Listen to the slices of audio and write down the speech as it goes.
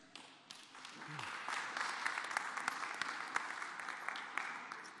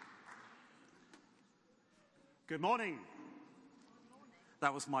Good morning.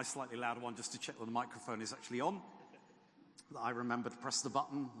 That was my slightly louder one, just to check that the microphone is actually on. That I remember to press the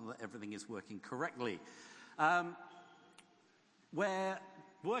button, that everything is working correctly. We're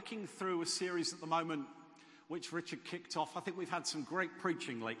working through a series at the moment which Richard kicked off. I think we've had some great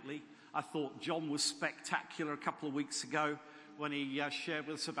preaching lately. I thought John was spectacular a couple of weeks ago when he shared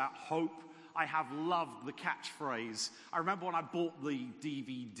with us about hope. I have loved the catchphrase. I remember when I bought the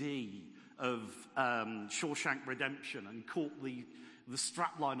DVD of Shawshank Redemption and caught the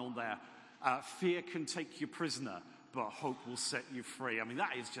strapline on there, fear can take you prisoner, but hope will set you free. I mean,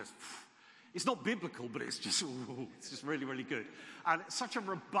 that is just, it's not biblical, but it's just really, really good. And it's such a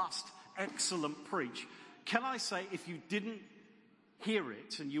robust, excellent preach. Can I say, if you didn't hear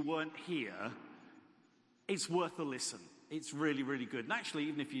it and you weren't here, it's worth a listen. It's really, really good. And actually,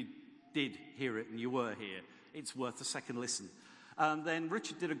 even if you did hear it and you were here, it's worth a second listen. And then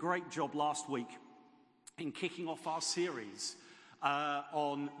Richard did a great job last week in kicking off our series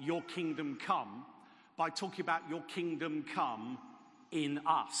on Your Kingdom Come by talking about Your Kingdom Come in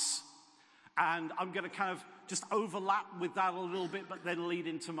us. And I'm going to kind of just overlap with that a little bit, but then lead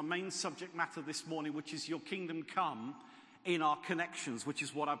into my main subject matter this morning, which is Your Kingdom Come in our connections, which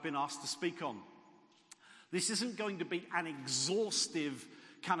is what I've been asked to speak on. This isn't going to be an exhaustive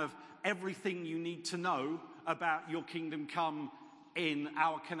kind of everything you need to know about Your Kingdom Come in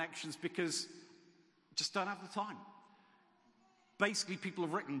our connections, because just don't have the time. Basically, people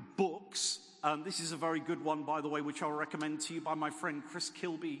have written books. This is a very good one, by the way, which I'll recommend to you by my friend Chris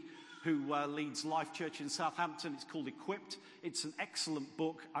Kilby, who leads Life Church in Southampton. It's called Equipped. It's an excellent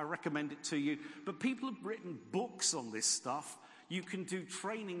book. I recommend it to you. But people have written books on this stuff. You can do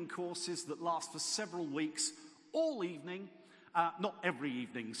training courses that last for several weeks, all evening. Not every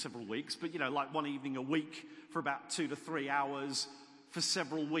evening, several weeks, but, like one evening a week for about 2 to 3 hours for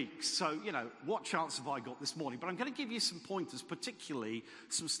several weeks. So, what chance have I got this morning? But I'm going to give you some pointers, particularly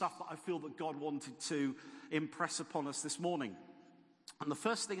some stuff that I feel that God wanted to impress upon us this morning. And the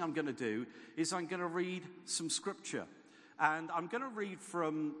first thing I'm going to do is I'm going to read some scripture. And I'm going to read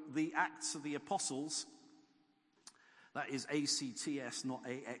from the Acts of the Apostles. That is ACTS, not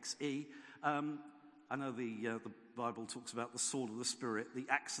AXE. I know the Bible talks about the sword of the Spirit. The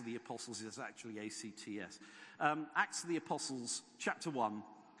Acts of the Apostles is actually ACTS. Acts of the Apostles, chapter 1,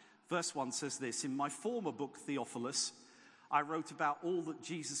 verse 1 says this: "In my former book, Theophilus, I wrote about all that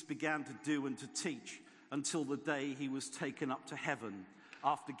Jesus began to do and to teach until the day he was taken up to heaven,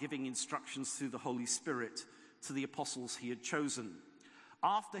 after giving instructions through the Holy Spirit to the apostles he had chosen.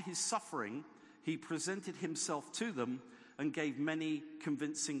 After his suffering, he presented himself to them and gave many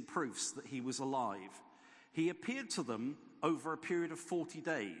convincing proofs that he was alive. He appeared to them over a period of 40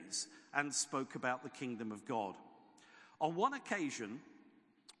 days and spoke about the kingdom of God. On one occasion,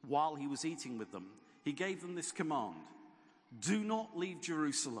 while he was eating with them, he gave them this command: 'Do not leave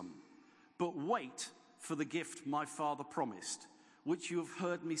Jerusalem, but wait for the gift my Father promised, which you have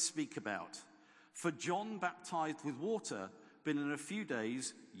heard me speak about. For John baptized with water, but in a few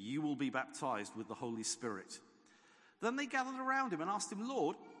days you will be baptized with the Holy Spirit.' Then they gathered around him and asked him,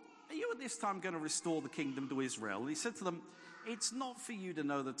 'Lord, are you at this time going to restore the kingdom to Israel?' And he said to them, 'It's not for you to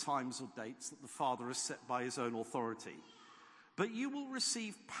know the times or dates that the Father has set by his own authority, but you will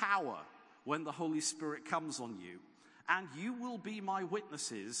receive power when the Holy Spirit comes on you, and you will be my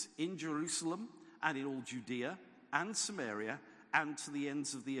witnesses in Jerusalem and in all Judea and Samaria and to the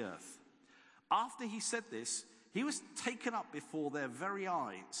ends of the earth.' After he said this, he was taken up before their very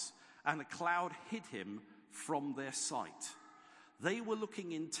eyes, and a cloud hid him from their sight. They were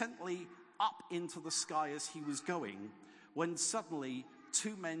looking intently up into the sky as he was going, when suddenly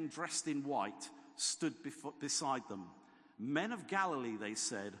 2 men dressed in white stood beside them. 'Men of Galilee,' they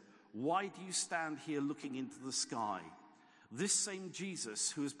said, 'why do you stand here looking into the sky? This same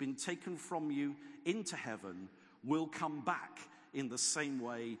Jesus who has been taken from you into heaven will come back in the same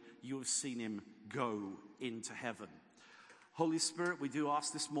way you have seen him go into heaven.'" Holy Spirit, we do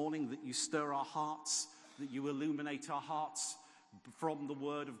ask this morning that you stir our hearts, that you illuminate our hearts from the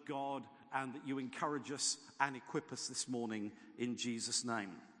Word of God, and that you encourage us and equip us this morning in Jesus'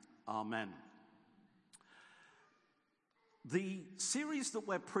 name. Amen. The series that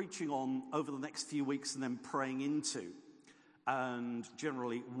we're preaching on over the next few weeks and then praying into and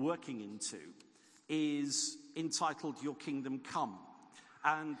generally working into is entitled Your Kingdom Come.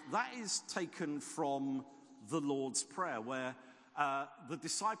 And that is taken from the Lord's Prayer, where the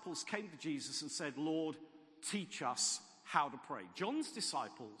disciples came to Jesus and said, "Lord, teach us how to pray." John's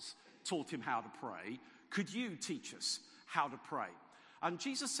disciples taught him how to pray. Could you teach us how to pray? And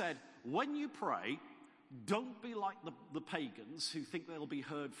Jesus said, when you pray, don't be like the pagans who think they'll be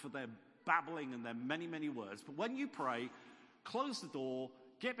heard for their babbling and they're many, many words. But when you pray, close the door,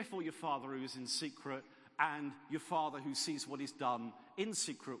 get before your Father who is in secret, and your Father who sees what is done in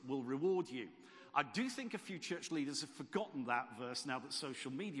secret will reward you. I do think a few church leaders have forgotten that verse now that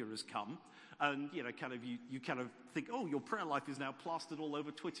social media has come. And, you kind of think, oh, your prayer life is now plastered all over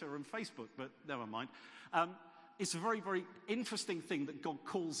Twitter and Facebook, but never mind. It's a very, very interesting thing that God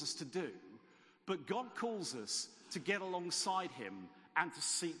calls us to do. But God calls us to get alongside him and to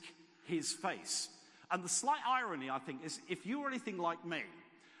seek his face. And the slight irony, I think, is if you were anything like me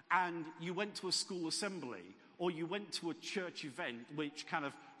and you went to a school assembly or you went to a church event which kind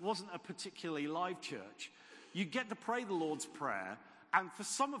of wasn't a particularly live church, you get to pray the Lord's Prayer. And for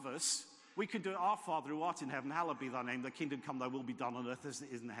some of us, we could do it, Our Father who art in heaven, hallowed be thy name, thy kingdom come, thy will be done on earth as it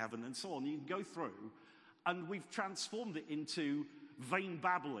is in heaven, and so on. You can go through, and we've transformed it into vain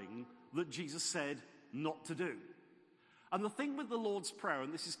babbling that Jesus said not to do. And the thing with the Lord's Prayer,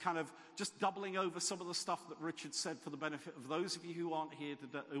 and this is kind of just doubling over some of the stuff that Richard said for the benefit of those of you who aren't here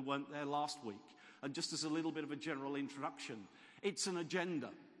today, who weren't there last week, and just as a little bit of a general introduction, it's an agenda.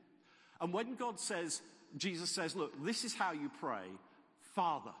 And when God says, Jesus says, look, this is how you pray,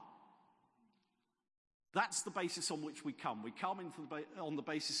 Father. That's the basis on which we come. We come on the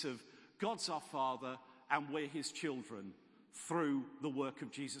basis of God's our Father and we're his children through the work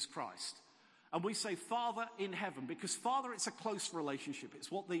of Jesus Christ. And we say Father in heaven because Father, it's a close relationship.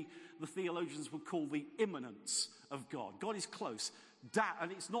 It's what the theologians would call the immanence of God. God is close.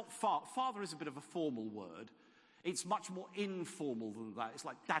 And it's not far. Father is a bit of a formal word. It's much more informal than that. It's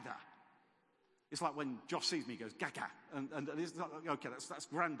like dada. It's like when Josh sees me, he goes, gaga. And it's like, okay, that's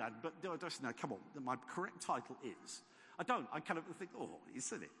granddad. But no, come on. My correct title is. I don't. I kind of think, oh, you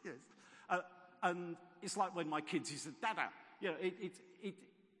said it. Yes. And it's like when my kids, he said, dada. You know,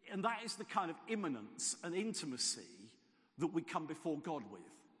 and that is the kind of immanence and intimacy that we come before God with.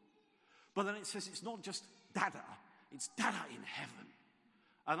 But then it says it's not just dada, it's dada in heaven.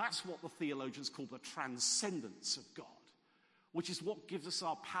 And that's what the theologians call the transcendence of God, which is what gives us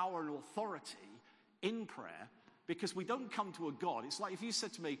our power and authority in prayer, because we don't come to a God. It's like if you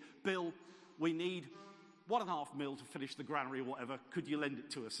said to me, Bill, we need 1.5 mil to finish the granary or whatever, could you lend it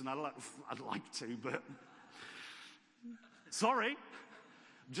to us? And I'd like to, but sorry,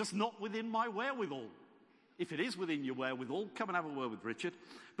 just not within my wherewithal. If it is within your wherewithal, come and have a word with Richard.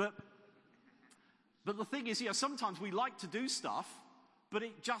 But the thing is, sometimes we like to do stuff, but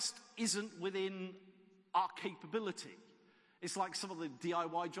it just isn't within our capability. It's like some of the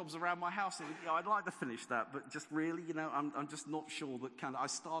DIY jobs around my house. I'd like to finish that, but just really, I'm just not sure that I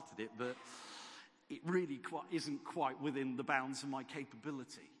started it, but it really isn't quite within the bounds of my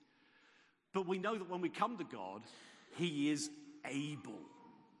capability. But we know that when we come to God, he is able.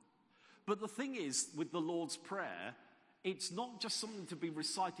 But the thing is, with the Lord's Prayer, it's not just something to be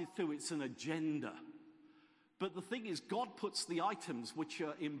recited through, it's an agenda. But the thing is, God puts the items which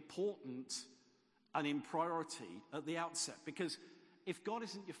are important and in priority at the outset. Because if God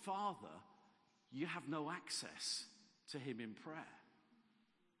isn't your Father, you have no access to him in prayer.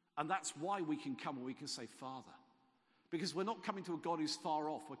 And that's why we can come and we can say, Father. Because we're not coming to a God who's far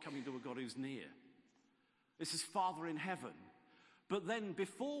off, we're coming to a God who's near. This is Father in heaven. But then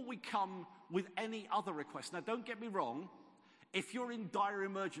before we come with any other request, now don't get me wrong, if you're in dire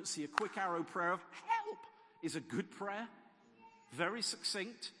emergency, a quick arrow prayer of help is a good prayer, very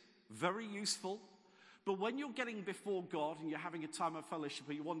succinct, very useful. But when you're getting before God and you're having a time of fellowship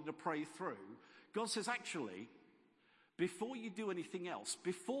and you wanted to pray through, God says, actually, before you do anything else,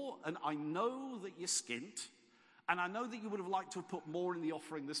 and I know that you're skint, and I know that you would have liked to have put more in the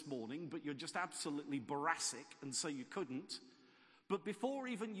offering this morning, but you're just absolutely boracic, and so you couldn't. But before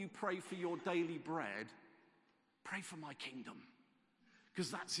even you pray for your daily bread, pray for my kingdom,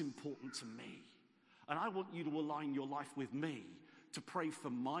 because that's important to me. And I want you to align your life with me to pray for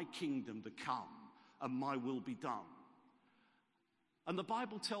my kingdom to come and my will be done. And the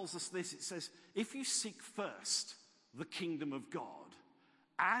Bible tells us this. It says, if you seek first the kingdom of God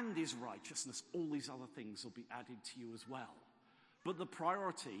and his righteousness, all these other things will be added to you as well. But the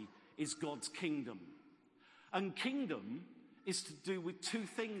priority is God's kingdom. And kingdom is to do with two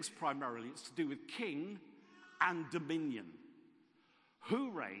things primarily. It's to do with king and dominion.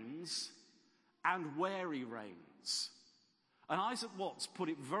 Who reigns and where he reigns. And Isaac Watts put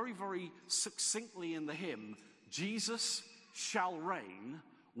it very, very succinctly in the hymn, Jesus shall reign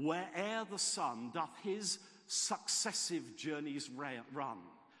where'er the sun doth his successive journeys run.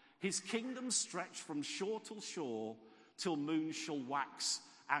 His kingdom stretch from shore till shore, till moon shall wax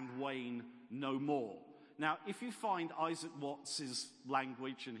and wane no more. Now, if you find Isaac Watts'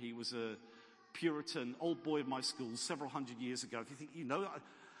 language, and he was a Puritan, old boy of my school several hundred years ago, if you think,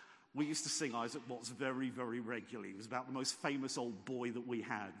 We used to sing Isaac Watts very, very regularly. He was about the most famous old boy that we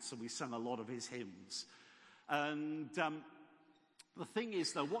had, so we sang a lot of his hymns. And the thing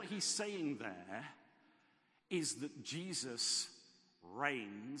is, though, what he's saying there is that Jesus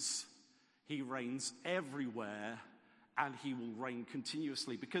reigns. He reigns everywhere, and he will reign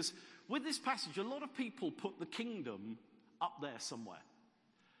continuously. Because with this passage, a lot of people put the kingdom up there somewhere.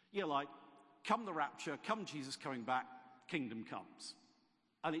 You're like, come the rapture, come Jesus coming back, kingdom comes.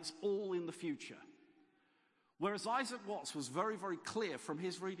 And it's all in the future. Whereas Isaac Watts was very, very clear from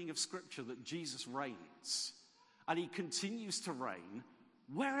his reading of Scripture that Jesus reigns. And he continues to reign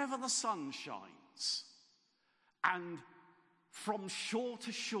wherever the sun shines. And from shore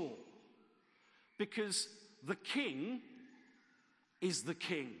to shore. Because the king is the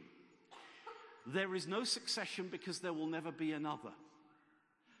king. There is no succession because there will never be another.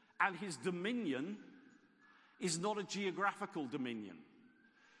 And his dominion is not a geographical dominion.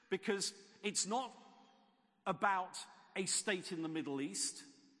 Because it's not about a state in the Middle East,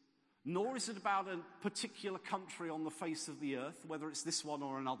 nor is it about a particular country on the face of the earth, whether it's this one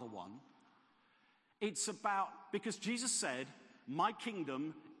or another one. It's about, because Jesus said, my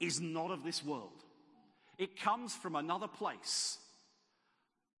kingdom is not of this world. It comes from another place.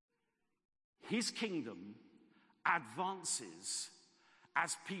 His kingdom advances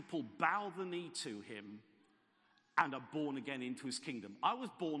as people bow the knee to him and are born again into his kingdom. I was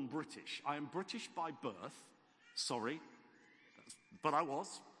born British. I am British by birth. Sorry, but I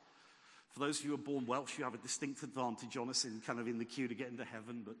was. For those of you who are born Welsh, you have a distinct advantage on us in the queue to get into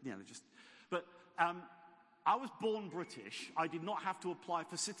heaven. But I was born British. I did not have to apply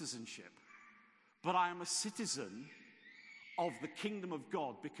for citizenship. But I am a citizen of the kingdom of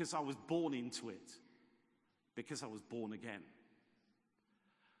God because I was born into it. Because I was born again.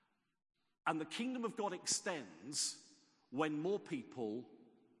 And the kingdom of God extends when more people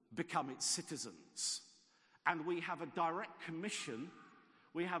become its citizens. And we have a direct commission,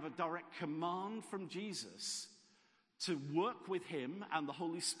 we have a direct command from Jesus to work with him and the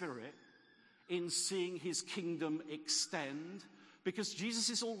Holy Spirit in seeing his kingdom extend. Because Jesus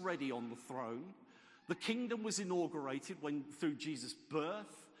is already on the throne. The kingdom was inaugurated through Jesus'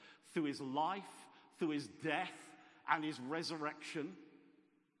 birth, through his life, through his death, and his resurrection.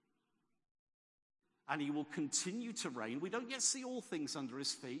 And he will continue to reign. We don't yet see all things under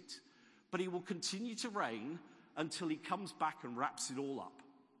his feet, but he will continue to reign until he comes back and wraps it all up.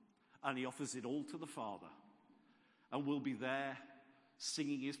 And he offers it all to the Father. And we'll be there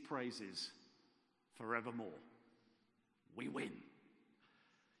singing his praises forevermore. We win.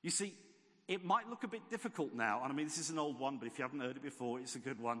 You see, it might look a bit difficult now. And I mean, this is an old one, but if you haven't heard it before, it's a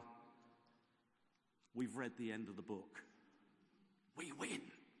good one. We've read the end of the book. We win.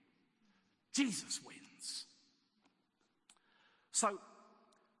 Jesus wins. So,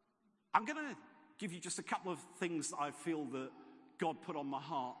 I'm going to give you just a couple of things that I feel that God put on my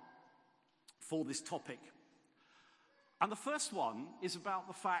heart for this topic. And the first one is about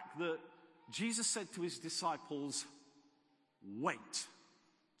the fact that Jesus said to his disciples, wait.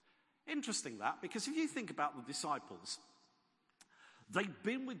 Interesting that, because if you think about the disciples, they'd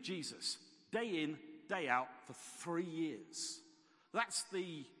been with Jesus day in, day out for 3 years. That's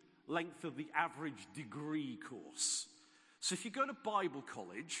the length of the average degree course. So if you go to Bible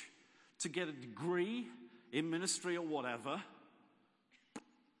college to get a degree in ministry or whatever,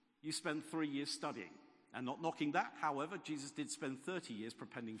 you spend 3 years studying. And not knocking that, however, Jesus did spend 30 years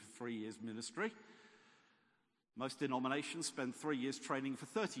preparing for 3 years ministry. Most denominations spend 3 years training for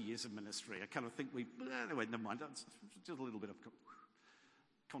 30 years of ministry. I kind of think anyway, never mind, that's just a little bit of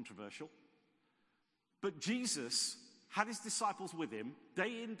controversial. But Jesus had his disciples with him,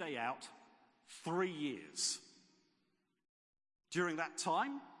 day in, day out, 3 years. During that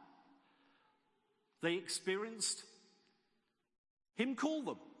time, they experienced him call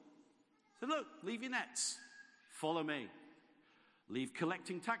them. He said, look, leave your nets, follow me. Leave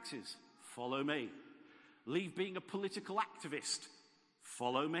collecting taxes, follow me. Leave being a political activist,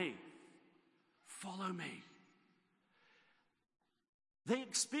 follow me. Follow me. They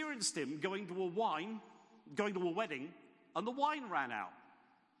experienced him going to a wedding, and the wine ran out.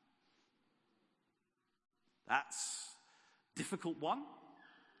 That's a difficult one.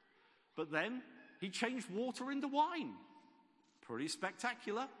 But then he changed water into wine. Pretty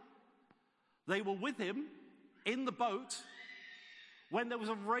spectacular. They were with him in the boat when there was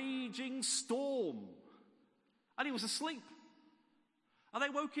a raging storm. And he was asleep. And they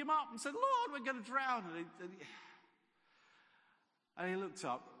woke him up and said, Lord, we're going to drown. And he looked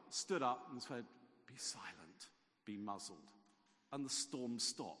up, stood up and said, be silent, be muzzled. And the storm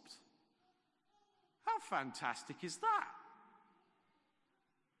stopped. How fantastic is that?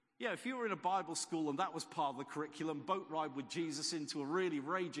 Yeah, if you were in a Bible school and that was part of the curriculum, boat ride with Jesus into a really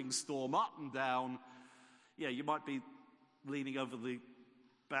raging storm, up and down, yeah, you might be leaning over the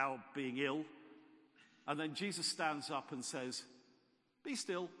bow being ill. And then Jesus stands up and says, "Be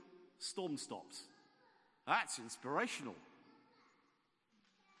still," storm stops. That's inspirational.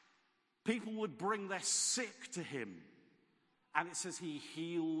 People would bring their sick to him. And it says he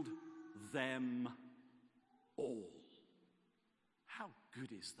healed them all. How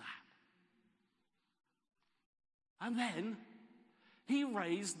good is that? And then he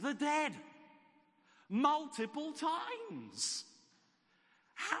raised the dead multiple times.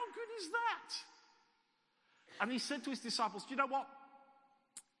 How good is that? And he said to his disciples, "You know what?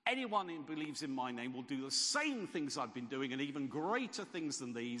 Anyone who believes in my name will do the same things I've been doing and even greater things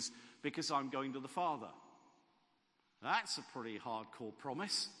than these because I'm going to the Father." That's a pretty hardcore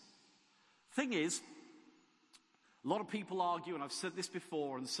promise. Thing is, a lot of people argue, and I've said this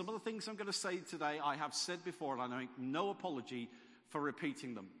before, and some of the things I'm going to say today I have said before, and I make no apology for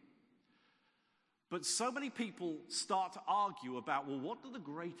repeating them. But so many people start to argue about, well, what do the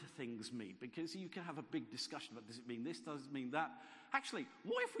greater things mean? Because you can have a big discussion about, does it mean this, does it mean that? Actually,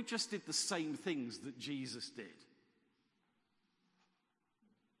 what if we just did the same things that Jesus did?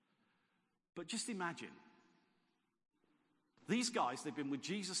 But just imagine. These guys, they've been with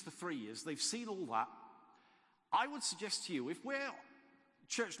Jesus for 3 years. They've seen all that. I would suggest to you, if we're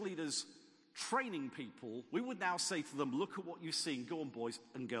church leaders training people, we would now say to them, look at what you've seen. Go on, boys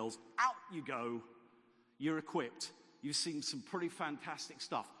and girls. Out you go. You're equipped. You've seen some pretty fantastic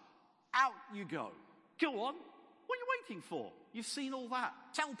stuff. Out you go. Go on. What are you waiting for? You've seen all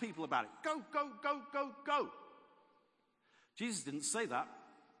that. Tell people about it. Go, go, go, go, go. Jesus didn't say that.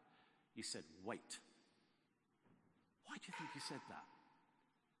 He said, wait. Why do you think he said that?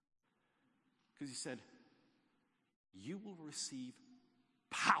 Because he said, you will receive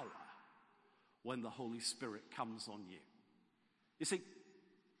power when the Holy Spirit comes on you. You see,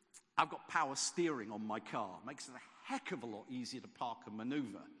 I've got power steering on my car. Makes it a heck of a lot easier to park and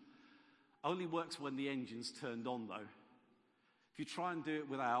maneuver. Only works when the engine's turned on, though. If you try and do it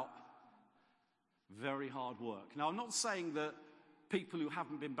without, very hard work. Now, I'm not saying that people who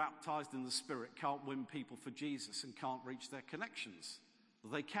haven't been baptized in the Spirit can't win people for Jesus and can't reach their connections.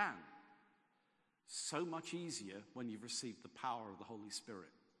 They can. So much easier when you've received the power of the Holy Spirit.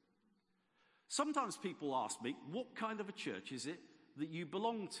 Sometimes people ask me, what kind of a church is it that you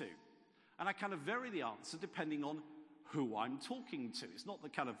belong to? And I kind of vary the answer depending on who I'm talking to. It's not the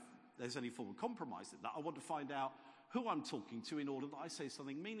kind of, there's any form of compromise in that. I want to find out who I'm talking to in order that I say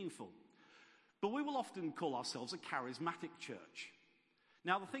something meaningful. But we will often call ourselves a charismatic church.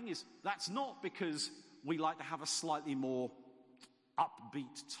 Now, the thing is, that's not because we like to have a slightly more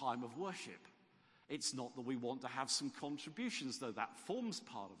upbeat time of worship. It's not that we want to have some contributions, though that forms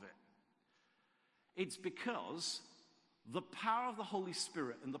part of it. It's because the power of the Holy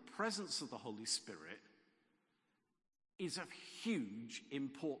Spirit and the presence of the Holy Spirit is of huge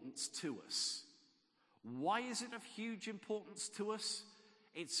importance to us. Why is it of huge importance to us?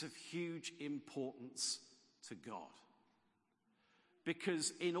 It's of huge importance to God.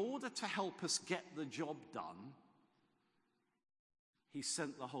 Because in order to help us get the job done, he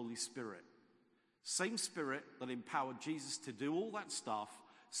sent the Holy Spirit. Same Spirit that empowered Jesus to do all that stuff,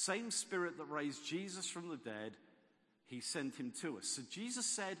 same Spirit that raised Jesus from the dead, he sent him to us. So Jesus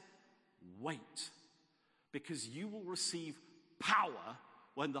said, wait, because you will receive power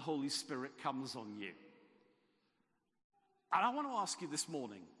when the Holy Spirit comes on you. And I want to ask you this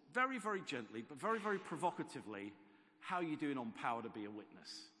morning, very, very gently, but very, very provocatively, how are you doing on power to be a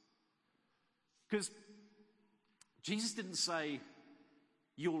witness? Because Jesus didn't say,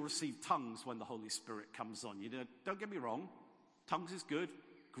 you'll receive tongues when the Holy Spirit comes on you. Don't get me wrong. Tongues is good,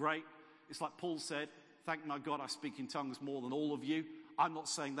 great. It's like Paul said, thank my God I speak in tongues more than all of you. I'm not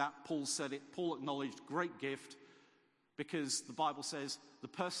saying that. Paul said it. Paul acknowledged great gift because the Bible says the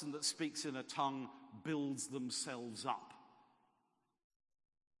person that speaks in a tongue builds themselves up.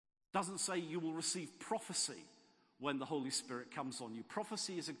 Doesn't say you will receive prophecy when the Holy Spirit comes on you.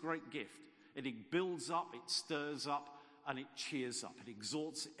 Prophecy is a great gift. It builds up, it stirs up, and it cheers up. It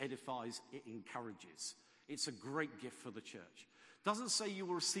exhorts, it edifies, it encourages. It's a great gift for the church. Doesn't say you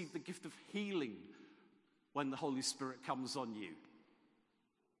will receive the gift of healing when the Holy Spirit comes on you.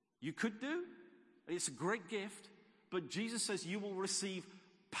 You could do. It's a great gift. But Jesus says you will receive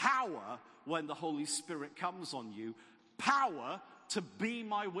power when the Holy Spirit comes on you. Power to be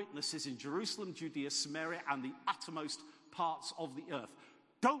my witnesses in Jerusalem, Judea, Samaria, and the uttermost parts of the earth.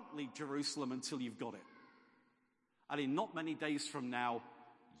 Don't leave Jerusalem until you've got it. And in not many days from now,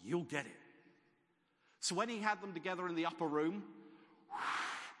 you'll get it. So when he had them together in the upper room,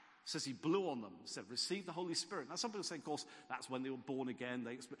 It says he blew on them, said, receive the Holy Spirit. Now, some people say, of course, that's when they were born again.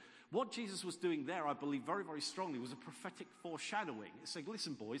 What Jesus was doing there, I believe very, very strongly, was a prophetic foreshadowing. It's saying,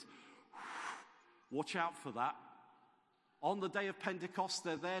 listen, boys, watch out for that. On the day of Pentecost,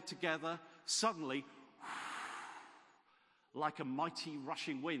 they're there together. Suddenly, like a mighty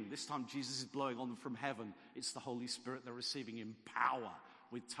rushing wind, this time Jesus is blowing on them from heaven. It's the Holy Spirit they're receiving in power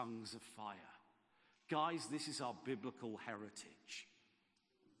with tongues of fire. Guys, this is our biblical heritage.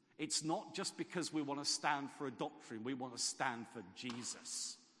 It's not just because we want to stand for a doctrine. We want to stand for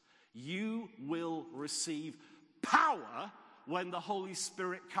Jesus. You will receive power when the Holy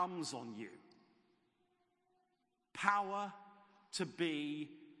Spirit comes on you. Power to be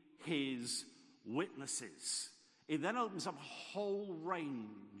his witnesses. It then opens up a whole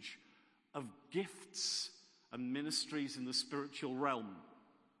range of gifts and ministries in the spiritual realm.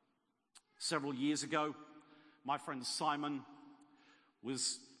 Several years ago, my friend Simon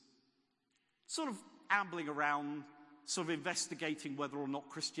was sort of ambling around, sort of investigating whether or not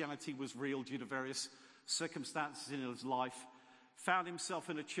Christianity was real due to various circumstances in his life. Found himself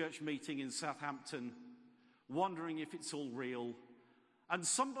in a church meeting in Southampton, wondering if it's all real. And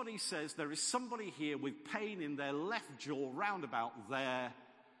somebody says, there is somebody here with pain in their left jaw round about there.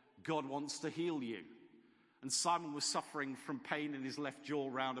 God wants to heal you. And Simon was suffering from pain in his left jaw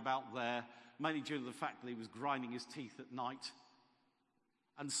round about there, mainly due to the fact that he was grinding his teeth at night.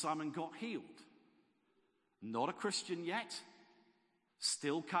 And Simon got healed. Not a Christian yet,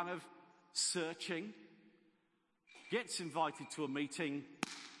 still kind of searching. Gets invited to a meeting,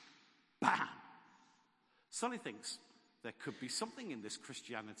 bam! Suddenly thinks, there could be something in this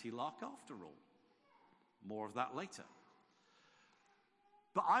Christianity lark after all. More of that later.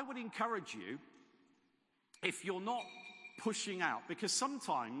 But I would encourage you, if you're not pushing out, because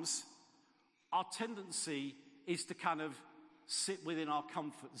sometimes our tendency is to kind of sit within our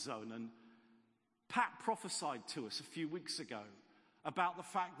comfort zone. And Pat prophesied to us a few weeks ago about the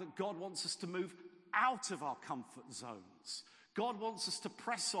fact that God wants us to move out of our comfort zones. God wants us to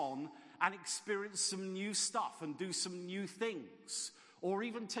press on and experience some new stuff and do some new things. Or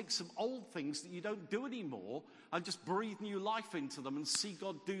even take some old things that you don't do anymore and just breathe new life into them and see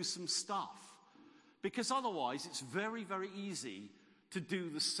God do some stuff. Because otherwise it's very, very easy to do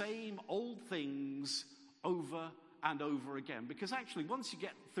the same old things over and over again. Because actually once you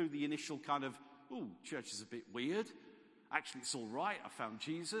get through the initial kind of, ooh, church is a bit weird. Actually, it's all right. I found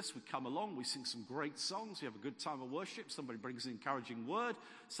Jesus. We come along. We sing some great songs. We have a good time of worship. Somebody brings an encouraging word.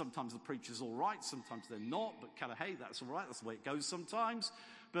 Sometimes the preacher's all right. Sometimes they're not. But kind of, hey, that's all right. That's the way it goes sometimes.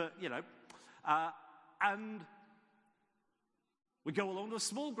 But, and we go along to a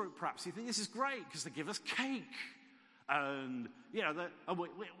small group perhaps. You think this is great because they give us cake. And,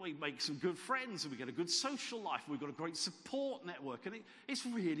 we make some good friends and we get a good social life. We've got a great support network. And it's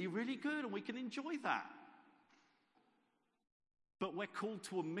really, really good and we can enjoy that. But we're called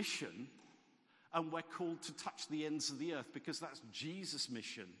to a mission, and we're called to touch the ends of the earth, because that's Jesus'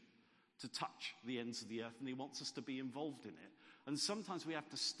 mission, to touch the ends of the earth, and he wants us to be involved in it. And sometimes we have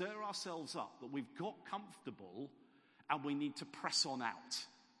to stir ourselves up, that we've got comfortable, and we need to press on out.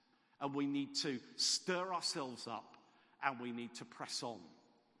 And we need to stir ourselves up, and we need to press on.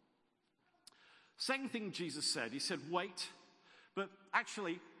 Second thing Jesus said, he said, wait. But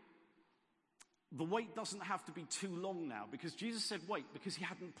actually, the wait doesn't have to be too long now, because Jesus said wait because he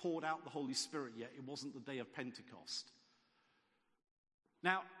hadn't poured out the Holy Spirit yet. It wasn't the day of Pentecost.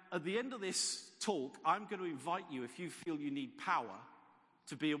 Now, at the end of this talk, I'm going to invite you, if you feel you need power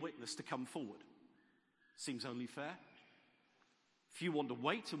to be a witness, to come forward. Seems only fair. If you want to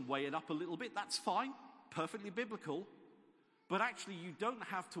wait and weigh it up a little bit, that's fine. Perfectly biblical. But actually, you don't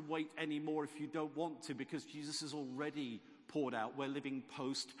have to wait anymore if you don't want to, because Jesus has already poured out. We're living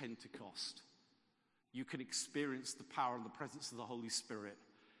post-Pentecost. You can experience the power and the presence of the Holy Spirit.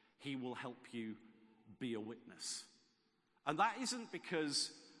 He will help you be a witness. And that isn't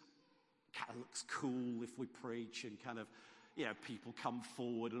because it kind of looks cool if we preach and kind of, people come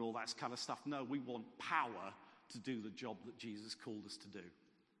forward and all that kind of stuff. No, we want power to do the job that Jesus called us to do.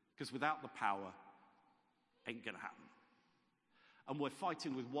 Because without the power, ain't going to happen. And we're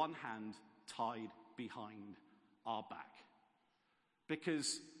fighting with one hand tied behind our back.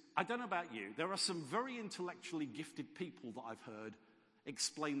 Because I don't know about you, there are some very intellectually gifted people that I've heard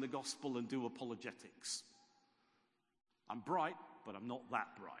explain the gospel and do apologetics. I'm bright, but I'm not that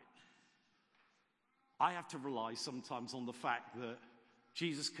bright. I have to rely sometimes on the fact that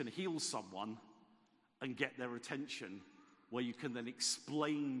Jesus can heal someone and get their attention, where you can then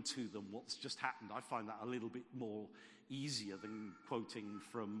explain to them what's just happened. I find that a little bit more easier than quoting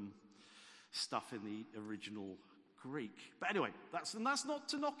from stuff in the original Greek. But anyway, that's not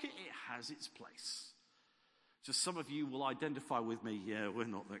to knock it. It has its place. Just some of you will identify with me. Yeah, we're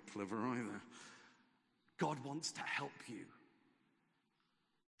not that clever either. God wants to help you.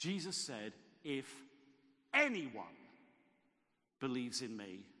 Jesus said, if anyone believes in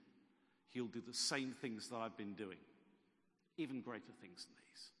me, he'll do the same things that I've been doing, even greater things than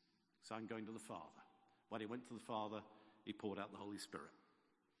these. So I'm going to the Father. When he went to the Father, he poured out the Holy Spirit.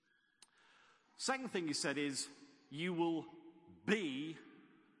 Second thing he said is, you will be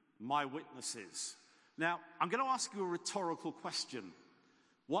my witnesses. Now, I'm going to ask you a rhetorical question.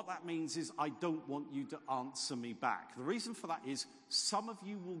 What that means is I don't want you to answer me back. The reason for that is some of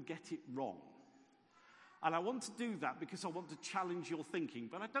you will get it wrong. And I want to do that because I want to challenge your thinking,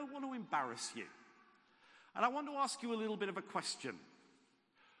 but I don't want to embarrass you. And I want to ask you a little bit of a question.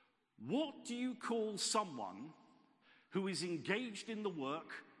 What do you call someone who is engaged in the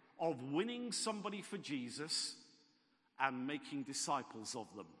work of winning somebody for Jesus and making disciples of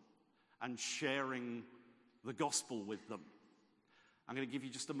them and sharing the gospel with them? I'm going to give you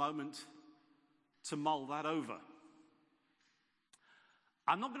just a moment to mull that over.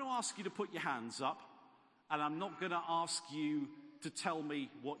 I'm not going to ask you to put your hands up, and I'm not going to ask you to tell me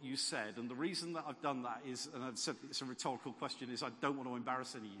what you said. And the reason that I've done that is, and I've said it's a rhetorical question, is I don't want to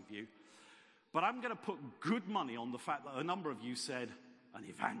embarrass any of you. But I'm going to put good money on the fact that a number of you said, an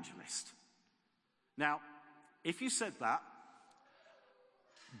evangelist. Now, if you said that,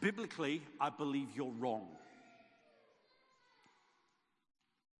 biblically, I believe you're wrong.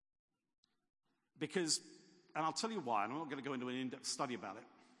 Because, and I'll tell you why, and I'm not going to go into an in-depth study about it,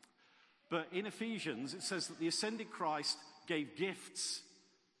 but in Ephesians, it says that the ascended Christ gave gifts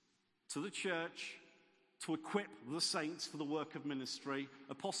to the church to equip the saints for the work of ministry,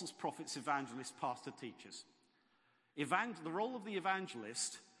 apostles, prophets, evangelists, pastor, teachers. The role of the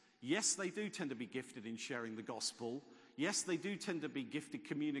evangelist, yes, they do tend to be gifted in sharing the gospel. Yes, they do tend to be gifted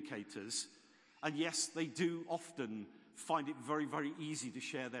communicators. And yes, they do often find it very, very easy to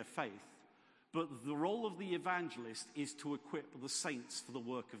share their faith. But the role of the evangelist is to equip the saints for the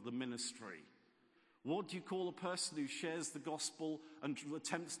work of the ministry. What do you call a person who shares the gospel and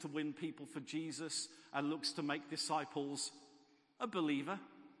attempts to win people for Jesus and looks to make disciples? A believer,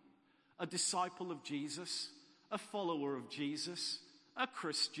 a disciple of Jesus, a follower of Jesus, a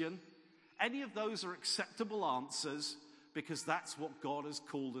Christian. Any of those are acceptable answers because that's what God has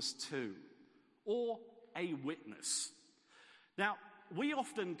called us to. Or a witness. Now, we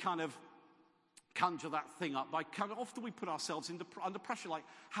often kind of conjure that thing up by often we put ourselves under pressure, like,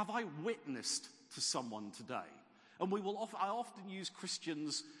 have I witnessed to someone today? And I often use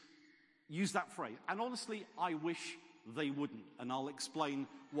Christians use that phrase, and honestly I wish they wouldn't, and I'll explain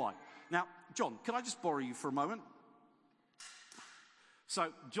why. Now, John, can I just borrow you for a moment? So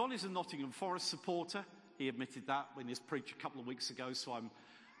John is a Nottingham Forest supporter. He admitted that in his preach a couple of weeks ago, so I'm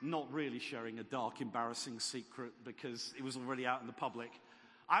not really sharing a dark, embarrassing secret because it was already out in the public.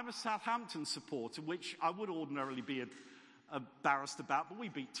 I'm a Southampton supporter, which I would ordinarily be embarrassed about, but we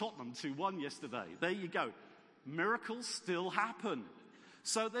beat Tottenham 2-1 yesterday. There you go. Miracles still happen.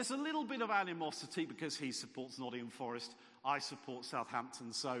 So there's a little bit of animosity because he supports Nottingham Forest, I support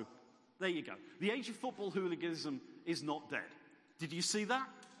Southampton, so there you go. The age of football hooliganism is not dead. Did you see that?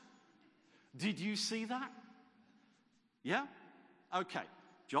 Did you see that? Yeah? Okay.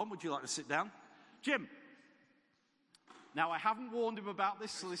 John, would you like to sit down? Jim. Now, I haven't warned him about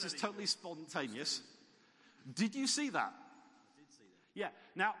this, so this is totally spontaneous. Did you see that? I did see that. Yeah.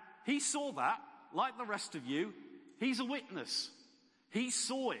 Now, he saw that, like the rest of you. He's a witness. He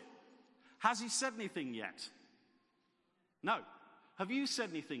saw it. Has he said anything yet? No. Have you said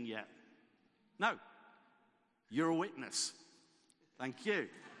anything yet? No. You're a witness. Thank you.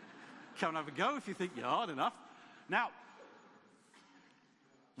 Come and have a go if you think you're hard enough. Now,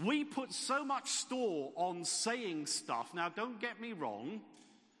 we put so much store on saying stuff. Now, don't get me wrong.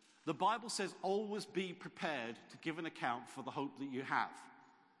 The Bible says always be prepared to give an account for the hope that you have.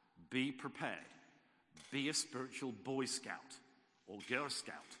 Be prepared. Be a spiritual Boy Scout or Girl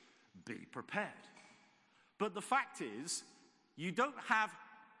Scout. Be prepared. But the fact is, you don't have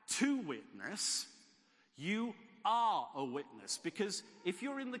to witness. You are a witness. Because if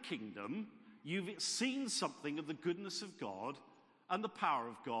you're in the kingdom, you've seen something of the goodness of God and the power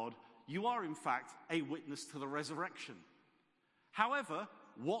of God. You are, in fact, a witness to the resurrection. However,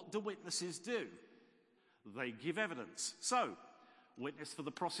 what do witnesses do? They give evidence. So, witness for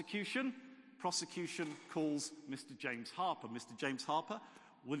the prosecution. Prosecution calls Mr. James Harper. Mr. James Harper,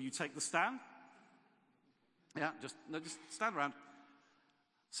 will you take the stand? Yeah, just stand around.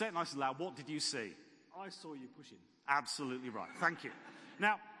 Say it nice and loud. What did you see? I saw you pushing. Absolutely right. Thank you.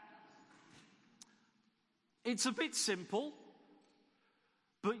 Now, It's a bit simple,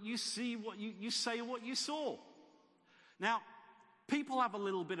 but you see what you say what you saw. Now, people have a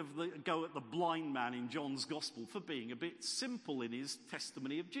little bit of a go at the blind man in John's gospel for being a bit simple in his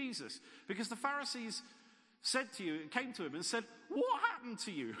testimony of Jesus. Because the Pharisees came to him and said, "What happened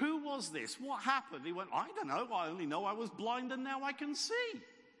to you? Who was this? What happened?" He went, "I don't know. I only know I was blind and now I can see."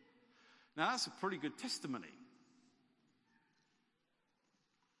 Now, that's a pretty good testimony.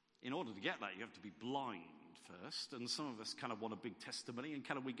 In order to get that, you have to be blind first, and some of us kind of want a big testimony, and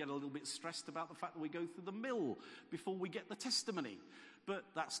kind of we get a little bit stressed about the fact that we go through the mill before we get the testimony. But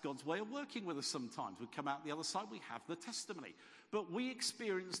that's God's way of working with us sometimes. We come out the other side, we have the testimony. But we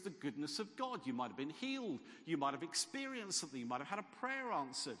experience the goodness of God. You might have been healed. You might have experienced something. You might have had a prayer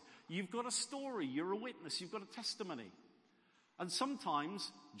answered. You've got a story. You're a witness. You've got a testimony. And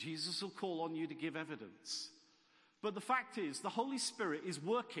sometimes Jesus will call on you to give evidence. But the fact is, the Holy Spirit is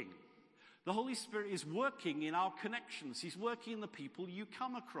working. The Holy Spirit is working in our connections. He's working in the people you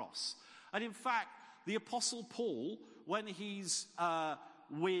come across. And in fact, the Apostle Paul, when he's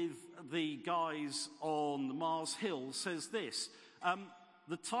with the guys on Mars Hill, says this.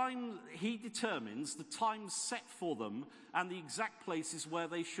 The time he determines, the time set for them, and the exact places where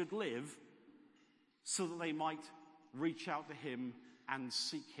they should live, so that they might reach out to him and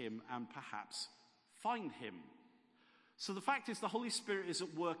seek him and perhaps find him. So the fact is, the Holy Spirit is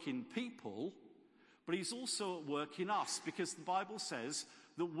at work in people, but he's also at work in us, because the Bible says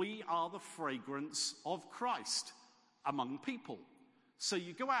that we are the fragrance of Christ among people. So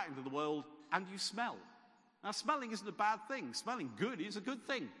you go out into the world and you smell. Now, smelling isn't a bad thing. Smelling good is a good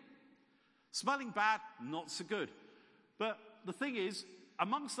thing. Smelling bad, not so good. But the thing is,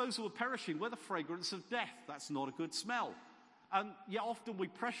 amongst those who are perishing, we're the fragrance of death. That's not a good smell. And yet often we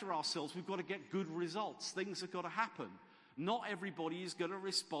pressure ourselves. We've got to get good results. Things have got to happen. Not everybody is going to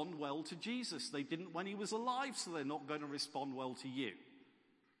respond well to Jesus. They didn't when he was alive, so they're not going to respond well to you.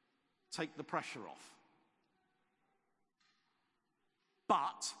 Take the pressure off.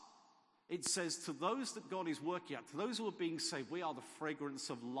 But it says to those that God is working at, to those who are being saved, we are the fragrance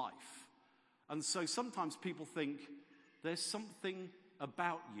of life. And so sometimes people think there's something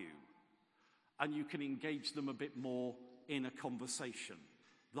about you, and you can engage them a bit more in a conversation.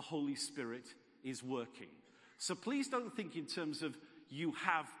 The Holy Spirit is working. So please don't think in terms of you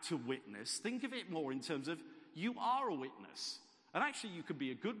have to witness. Think of it more in terms of you are a witness. And actually you could be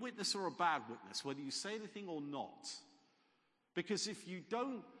a good witness or a bad witness, whether you say anything or not. Because if you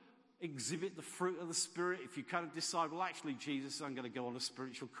don't exhibit the fruit of the Spirit, if you kind of decide, well, actually, Jesus, I'm going to go on a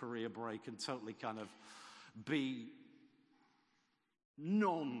spiritual career break and totally kind of be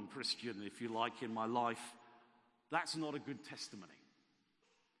non-Christian, if you like, in my life, that's not a good testimony.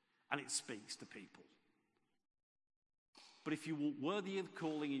 And it speaks to people. But if you walk worthy of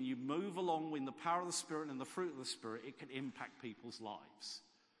calling and you move along in the power of the Spirit and the fruit of the Spirit, it can impact people's lives.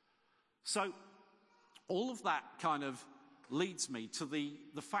 So all of that kind of leads me to the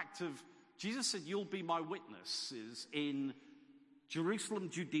fact of, Jesus said, you'll be my witnesses in Jerusalem,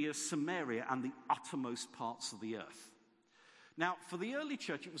 Judea, Samaria, and the uttermost parts of the earth. Now, for the early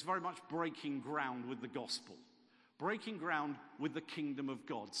church, it was very much breaking ground with the gospel. Breaking ground with the kingdom of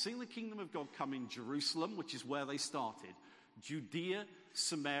God. Seeing the kingdom of God come in Jerusalem, which is where they started. Judea,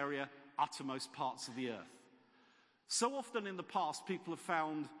 Samaria, uttermost parts of the earth. So often in the past, people have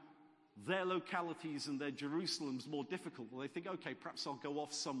found their localities and their Jerusalems more difficult. They think, okay, perhaps I'll go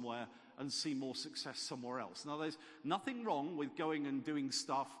off somewhere and see more success somewhere else. Now, there's nothing wrong with going and doing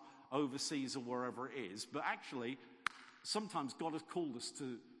stuff overseas or wherever it is, but actually, sometimes God has called us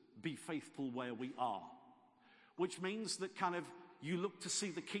to be faithful where we are, which means that kind of you look to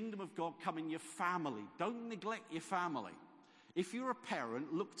see the kingdom of God come in your family. Don't neglect your family. If you're a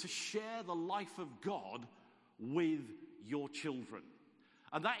parent, look to share the life of God with your children.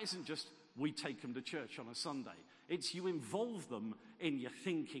 And that isn't just we take them to church on a Sunday. It's you involve them in your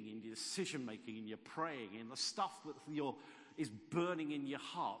thinking, in your decision-making, in your praying, in the stuff that is burning in your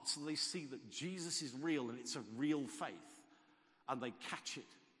heart, so they see that Jesus is real and it's a real faith, and they catch it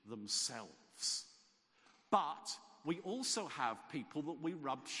themselves. But we also have people that we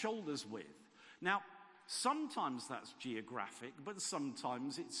rub shoulders with. Now, sometimes that's geographic, but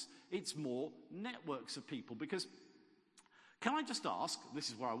sometimes it's more networks of people. Because, can I just ask, this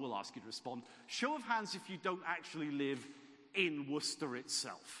is where I will ask you to respond, show of hands if you don't actually live in Worcester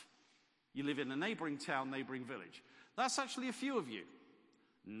itself. You live in a neighbouring town, neighbouring village. That's actually a few of you.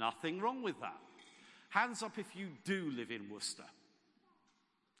 Nothing wrong with that. Hands up if you do live in Worcester.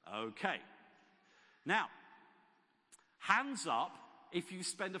 Okay. Now, hands up if you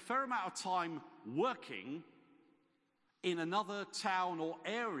spend a fair amount of time working in another town or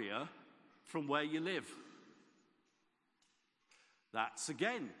area from where you live. That's,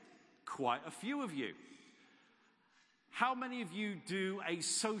 again, quite a few of you. How many of you do a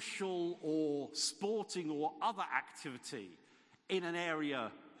social or sporting or other activity in an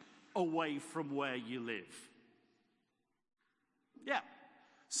area away from where you live? Yeah.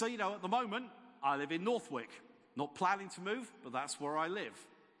 So, at the moment, I live in Northwick. Not planning to move, but that's where I live.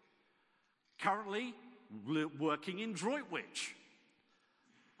 Currently, working in Droitwich.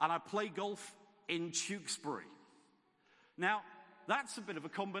 And I play golf in Tewkesbury. Now, that's a bit of a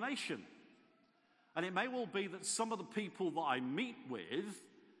combination. And it may well be that some of the people that I meet with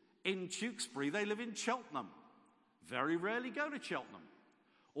in Tewkesbury, they live in Cheltenham. Very rarely go to Cheltenham.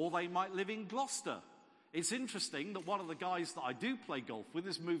 Or they might live in Gloucester. It's interesting that one of the guys that I do play golf with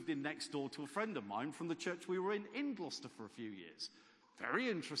has moved in next door to a friend of mine from the church we were in Gloucester for a few years. Very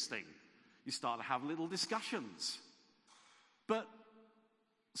interesting. You start to have little discussions. But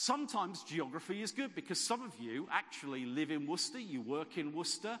sometimes geography is good because some of you actually live in Worcester, you work in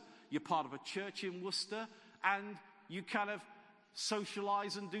Worcester, you're part of a church in Worcester, and you kind of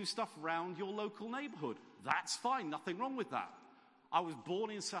socialize and do stuff around your local neighborhood. That's fine, nothing wrong with that. I was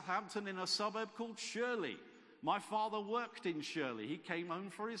born in Southampton in a suburb called Shirley. My father worked in Shirley. He came home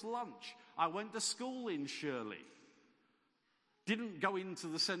for his lunch. I went to school in Shirley. Didn't go into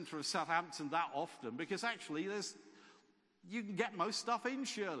the centre of Southampton that often because actually you can get most stuff in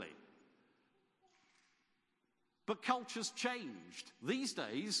Shirley. But culture's changed. These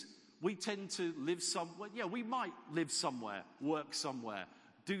days, we tend to live somewhere. Yeah, we might live somewhere, work somewhere,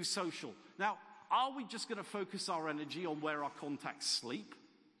 do social. Now, are we just going to focus our energy on where our contacts sleep?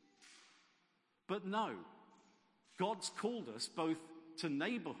 But no. God's called us both to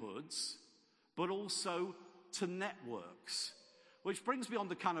neighborhoods, but also to networks. Which brings me on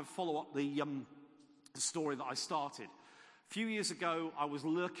to kind of follow up the story that I started. A few years ago, I was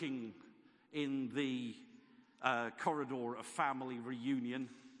lurking in the corridor of family reunion,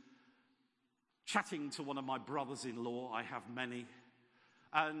 chatting to one of my brothers-in-law. I have many.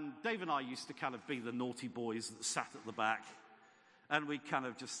 And Dave and I used to kind of be the naughty boys that sat at the back. And we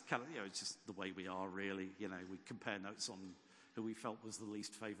it's just the way we are, really. We compare notes on who we felt was the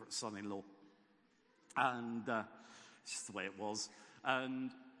least favourite son-in-law. And it's just the way it was.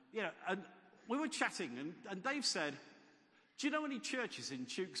 And we were chatting, and Dave said, "Do you know any churches in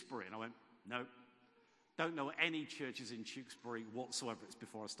Tewkesbury?" And I went, "No, don't know any churches in Tewkesbury whatsoever." It's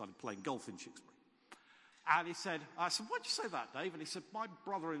before I started playing golf in Tewkesbury. And I said, "Why'd you say that, Dave?" And he said, my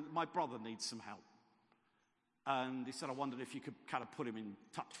brother needs some help. And he said, "I wondered if you could kind of put him in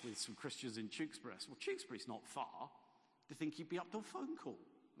touch with some Christians in Tewkesbury." I said, "Well, Tewkesbury's not far. Do you think he'd be up to a phone call?"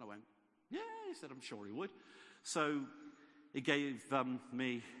 And I went, "Yeah." He said, "I'm sure he would." So he gave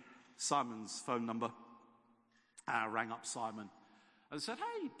me Simon's phone number. I rang up Simon and said,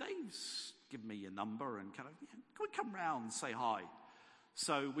 "Hey, Dave's given me your number and can we come round and say hi?"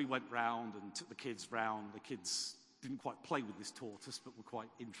 So we went round and took the kids round. The kids didn't quite play with this tortoise, but were quite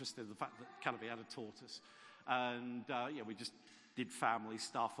interested in the fact that he had a tortoise. And we just did family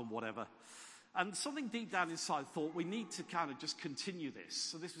stuff and whatever. And something deep down inside thought, we need to kind of just continue this.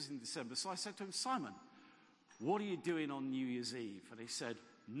 So this was in December. So I said to him, "Simon, what are you doing on New Year's Eve?" And he said,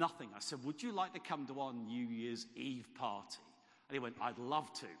 "Nothing." I said, "Would you like to come to our New Year's Eve party?" And he went, "I'd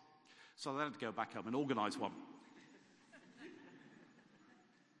love to." So I had to go back home and organise one.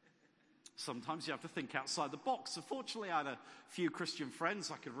 Sometimes you have to think outside the box. So fortunately, I had a few Christian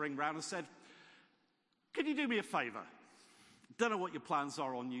friends I could ring round and said, "Can you do me a favour? Don't know what your plans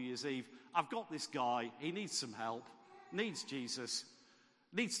are on New Year's Eve. I've got this guy. He needs some help, needs Jesus,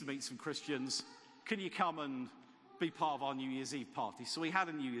 needs to meet some Christians. Can you come and be part of our New Year's Eve party?" So we had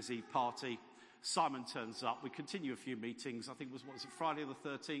a New Year's Eve party. Simon turns up. We continue a few meetings. I think it was, Friday the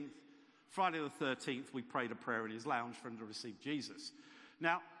 13th? Friday the 13th, we prayed a prayer in his lounge for him to receive Jesus.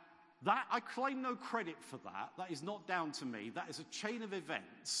 Now, that I claim no credit for that. That is not down to me. That is a chain of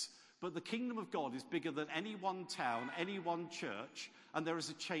events. But the kingdom of God is bigger than any one town, any one church, and there is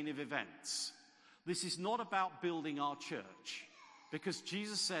a chain of events. This is not about building our church, because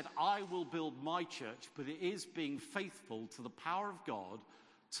Jesus said, "I will build my church," but it is being faithful to the power of God,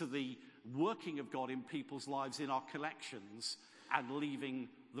 to the working of God in people's lives in our collections, and leaving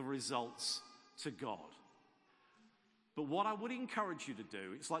the results to God. But what I would encourage you to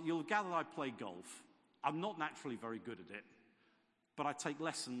do, it's like you'll gather I play golf. I'm not naturally very good at it, but I take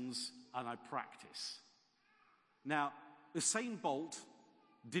lessons and I practice. Now, Usain Bolt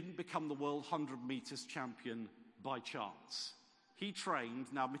didn't become the world 100 meters champion by chance. He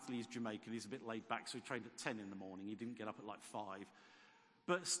trained, now admittedly he's Jamaican, he's a bit laid back, so he trained at 10 in the morning. He didn't get up at like 5.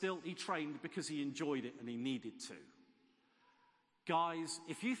 But still, he trained because he enjoyed it and he needed to. Guys,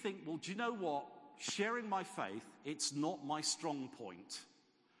 if you think, well, do you know what? sharing my faith, it's not my strong point.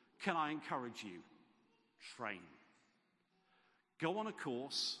 Can I encourage you? Train. Go on a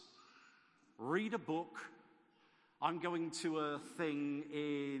course. Read a book. I'm going to a thing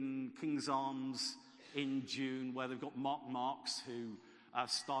in King's Arms in June where they've got Mark Marks who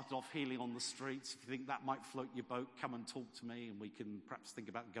started off healing on the streets. If you think that might float your boat, come and talk to me and we can perhaps think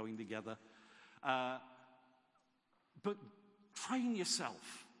about going together. But train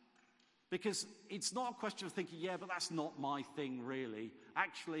yourself. Because it's not a question of thinking, yeah, but that's not my thing really.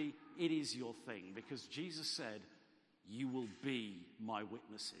 Actually, it is your thing because Jesus said, you will be my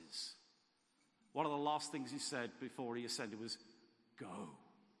witnesses. One of the last things he said before he ascended was, go,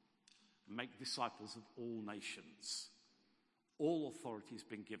 make disciples of all nations. All authority has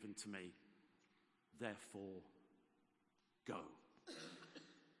been given to me. Therefore, go.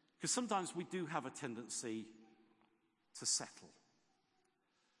 Because sometimes we do have a tendency to settle.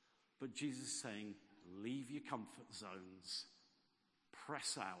 But Jesus is saying, leave your comfort zones,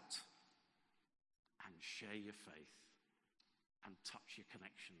 press out, and share your faith, and touch your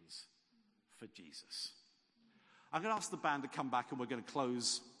connections for Jesus. I'm going to ask the band to come back and we're going to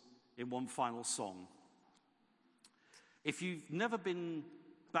close in one final song. If you've never been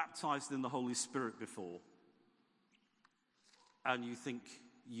baptized in the Holy Spirit before and you think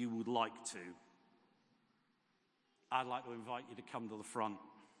you would like to, I'd like to invite you to come to the front.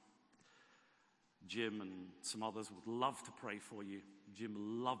 Jim and some others would love to pray for you.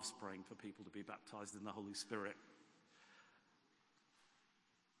 Jim loves praying for people to be baptized in the Holy Spirit.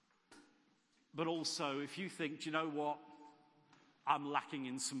 But also, if you think, do you know what? I'm lacking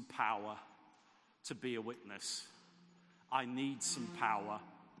in some power to be a witness. I need some power.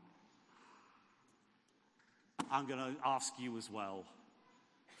 I'm going to ask you as well.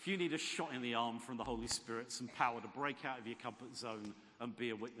 If you need a shot in the arm from the Holy Spirit, some power to break out of your comfort zone and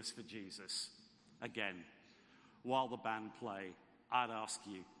be a witness for Jesus, again, while the band play, I'd ask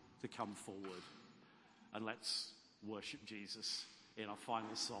you to come forward and let's worship Jesus in our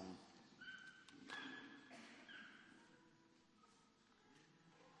final song.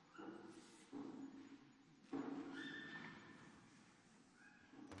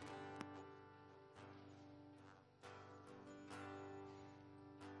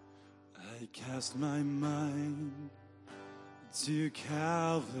 I cast my mind to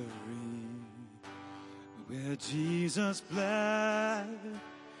Calvary, where Jesus bled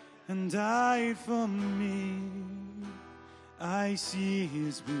and died for me. I see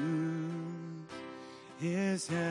his wounds, his hands.